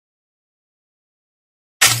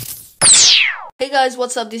Hey guys,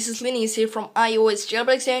 what's up? This is Linus here from iOS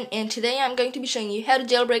Jailbreak Zone, and today I'm going to be showing you how to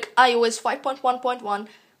jailbreak iOS 5.1.1,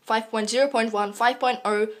 5.0.1,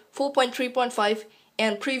 5.0, 4.3.5,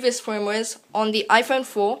 and previous firmwares on the iPhone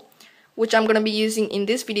 4, which I'm going to be using in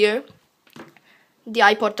this video, the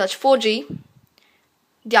iPod Touch 4G,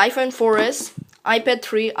 the iPhone 4S, iPad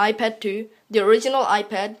 3, iPad 2, the original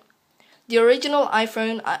iPad, the original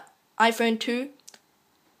iPhone, iPhone 2,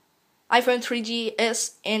 iPhone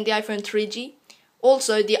 3GS, and the iPhone 3G.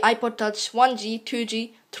 Also the iPod Touch 1G,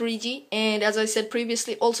 2G, 3G, and as I said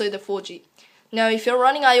previously, also the 4G. Now if you're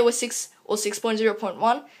running iOS 6 or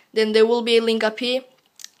 6.0.1, then there will be a link up here,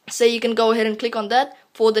 so you can go ahead and click on that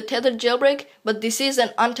for the tethered jailbreak, but this is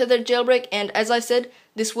an untethered jailbreak, and as I said,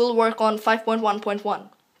 this will work on 5.1.1.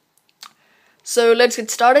 So let's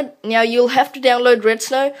get started. Now you'll have to download Red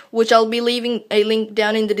Snow, which I'll be leaving a link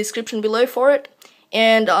down in the description below for it.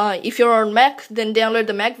 And if you're on Mac, then download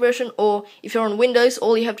the Mac version, or if you're on Windows,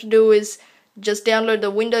 all you have to do is just download the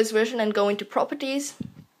Windows version and go into Properties,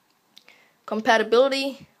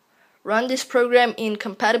 Compatibility, run this program in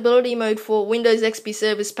compatibility mode for Windows XP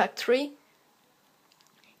Service Pack 3,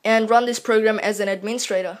 and run this program as an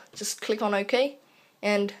administrator. Just click on OK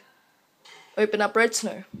and open up Red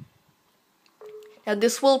Snow. Now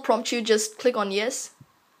this will prompt you, just click on yes.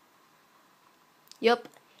 Yep.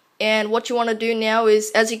 And what you want to do now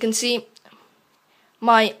is, as you can see,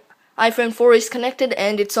 my iPhone 4 is connected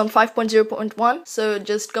and it's on 5.0.1. So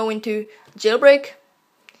just go into jailbreak,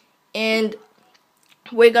 and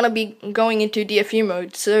we're going to be going into DFU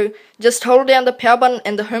mode. So just hold down the power button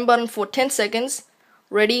and the home button for 10 seconds.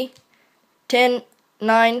 Ready? 10,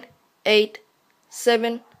 9, 8,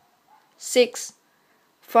 7, 6,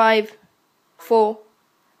 5, 4,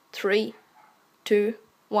 3, 2,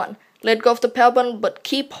 1. Let go of the power button, but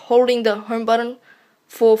keep holding the home button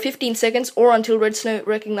for 15 seconds or until Red Snow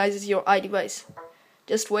recognizes your iDevice.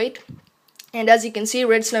 Just wait. And as you can see,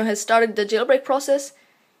 Red Snow has started the jailbreak process.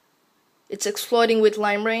 It's exploiting with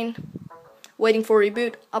Lime Rain, waiting for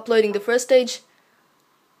reboot, uploading the first stage.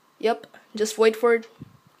 Yep, just wait for it.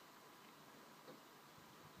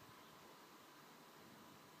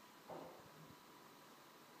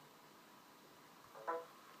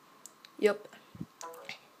 Yep.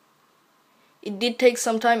 It did take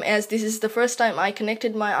some time, as this is the first time I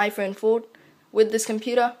connected my iPhone 4 with this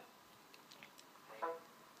computer.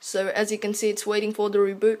 So as you can see, it's waiting for the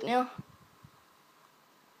reboot now.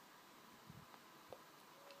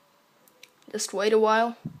 Just wait a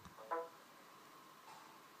while.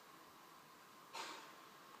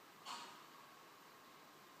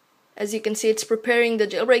 As you can see, it's preparing the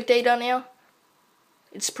jailbreak data now.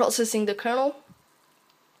 It's processing the kernel.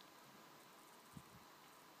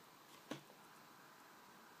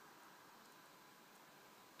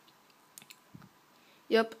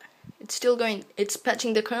 Yep, it's still going, it's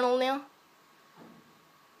patching the kernel now.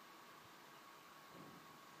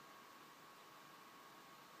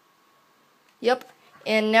 Yep,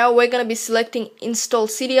 and now we're going to be selecting install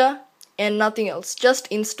Cydia and nothing else, just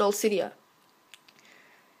install Cydia.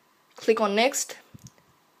 Click on next,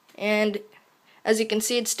 and as you can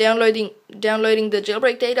see, it's downloading the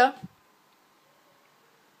jailbreak data.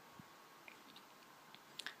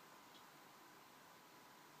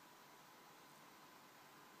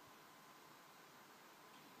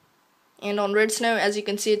 And on Red Snow, as you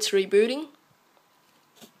can see, it's rebooting.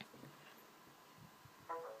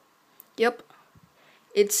 Yep,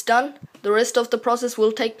 it's done. The rest of the process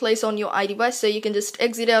will take place on your iDevice, so you can just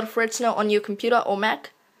exit out of Red Snow on your computer or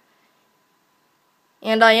Mac.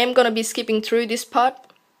 And I am going to be skipping through this part.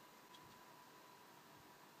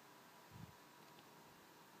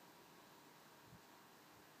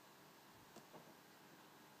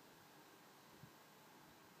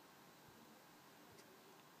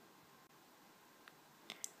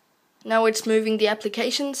 Now it's moving the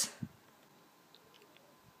applications.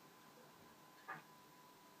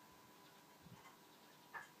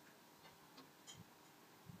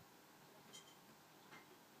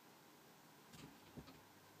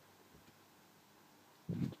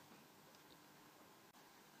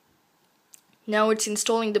 Now it's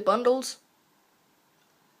installing the bundles.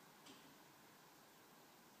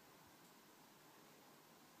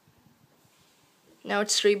 Now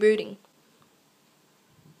it's rebooting.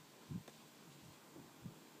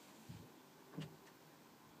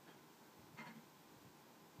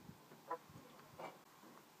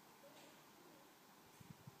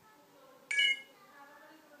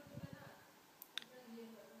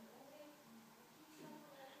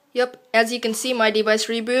 Yep, as you can see, my device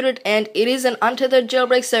rebooted, and it is an untethered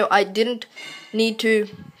jailbreak, so I didn't need to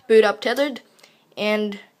boot up tethered.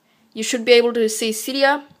 And you should be able to see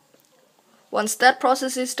Cydia Once that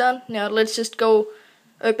process is done, now let's just go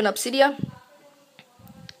open up Cydia.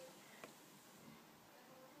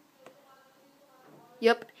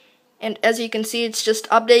 Yep, and as you can see, it's just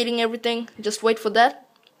updating everything. Just wait for that.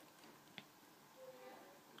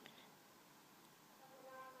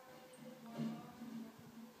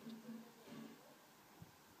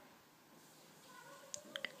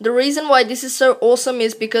 The reason why this is so awesome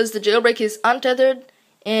is because the jailbreak is untethered,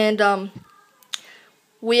 and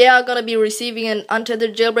we are going to be receiving an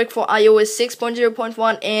untethered jailbreak for iOS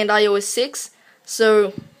 6.0.1 and iOS 6.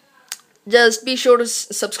 So just be sure to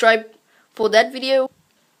subscribe for that video.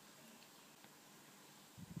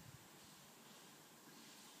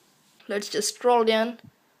 Let's just scroll down.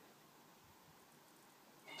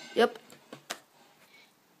 Yep.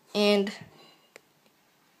 And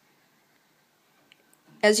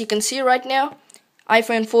as you can see right now,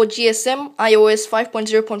 iPhone 4 GSM, iOS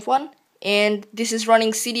 5.0.1, and this is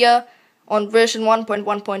running Cydia on version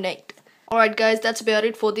 1.1.8. Alright guys, that's about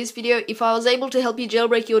it for this video. If I was able to help you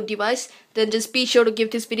jailbreak your device, then just be sure to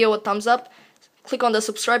give this video a thumbs up. Click on the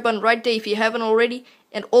subscribe button right there if you haven't already,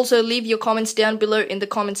 and also leave your comments down below in the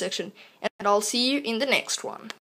comment section. And I'll see you in the next one.